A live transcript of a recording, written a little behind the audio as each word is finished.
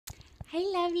Hey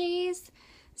lovelies!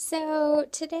 So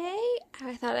today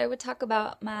I thought I would talk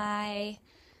about my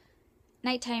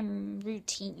nighttime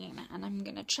routine, and I'm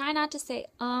gonna try not to say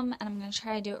and I'm gonna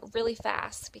try to do it really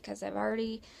fast because I've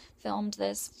already filmed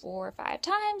this 4 or 5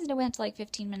 times and it went to like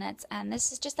 15 minutes, and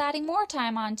this is just adding more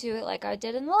time onto it like I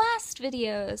did in the last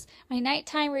videos. My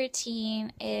nighttime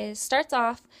routine starts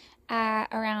off at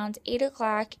around 8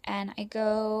 o'clock, and I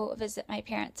go visit my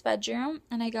parents' bedroom,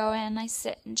 and I go in, I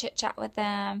sit and chit chat with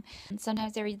them, and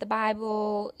sometimes I read the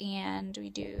Bible and we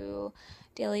do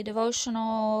daily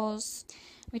devotionals.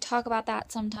 We talk about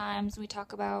that sometimes. We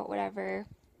talk about whatever.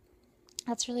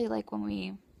 That's really like when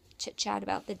we chit chat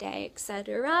about the day,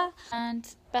 etc. And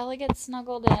Bella gets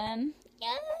snuggled in. Yeah,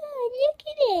 look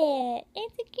at it.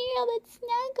 It's a girl that's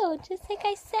snuggled, just like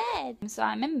I said. So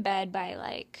I'm in bed by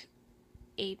like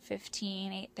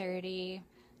 8:15, 8:30,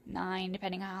 9,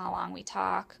 depending on how long we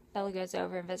talk. Bella goes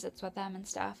over and visits with them and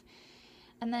stuff.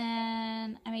 And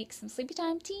then I make some sleepy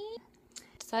time tea.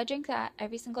 So I drink that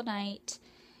every single night.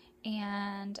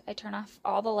 And I turn off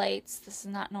all the lights. This is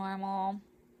not normal.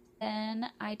 Then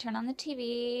I turn on the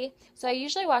TV. So I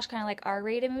usually watch kind of like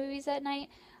R-rated movies at night.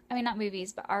 I mean, not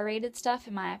movies, but R-rated stuff,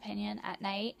 in my opinion, at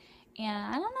night. And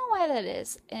I don't know why that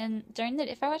is. And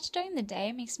if I watch it during the day,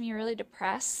 it makes me really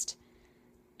depressed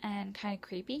and kind of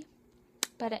creepy.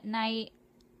 But at night,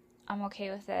 I'm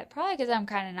okay with it. Probably because I'm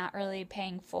kind of not really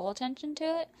paying full attention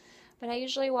to it. But I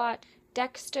usually watch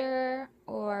Dexter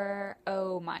or,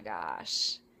 oh my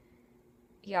gosh,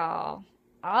 y'all,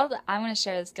 I'm going to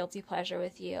share this guilty pleasure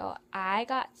with you. I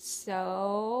got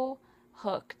so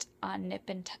hooked on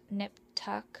Nip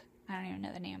Tuck. I don't even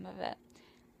know the name of it.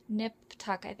 Nip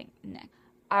Tuck, I think. Nick.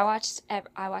 I watched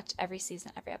every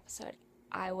season, every episode.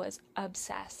 I was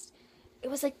obsessed. It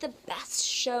was like the best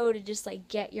show to just like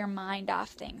get your mind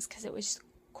off things because it was just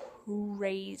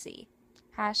crazy.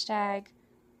 Hashtag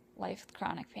life with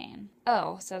chronic pain.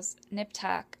 Oh, so it's Nip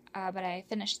Tuck, but I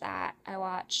finished that. I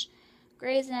watched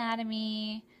Grey's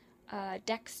Anatomy,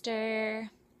 Dexter,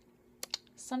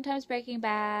 sometimes Breaking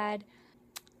Bad.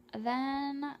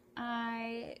 Then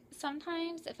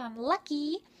sometimes, if I'm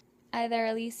lucky, either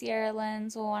Alicia or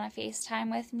Linz will want to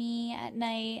FaceTime with me at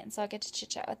night, and so I'll get to chit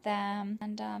chat with them.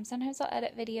 And sometimes I'll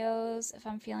edit videos if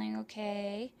I'm feeling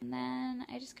okay. And then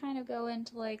I just kind of go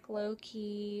into like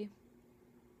low-key,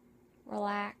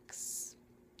 relax,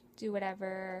 do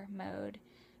whatever mode.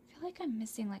 I feel like I'm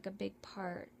missing like a big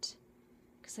part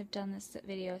because I've done this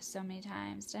video so many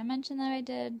times. Did I mention that I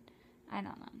did? I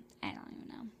don't know. I don't even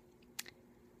know.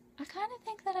 I kind of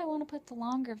think that I want to put the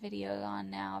longer video on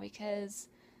now because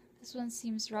this one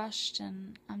seems rushed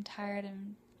and I'm tired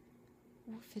and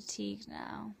fatigued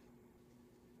now.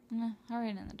 I'll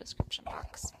read it in the description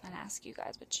box and ask you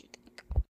guys what you think.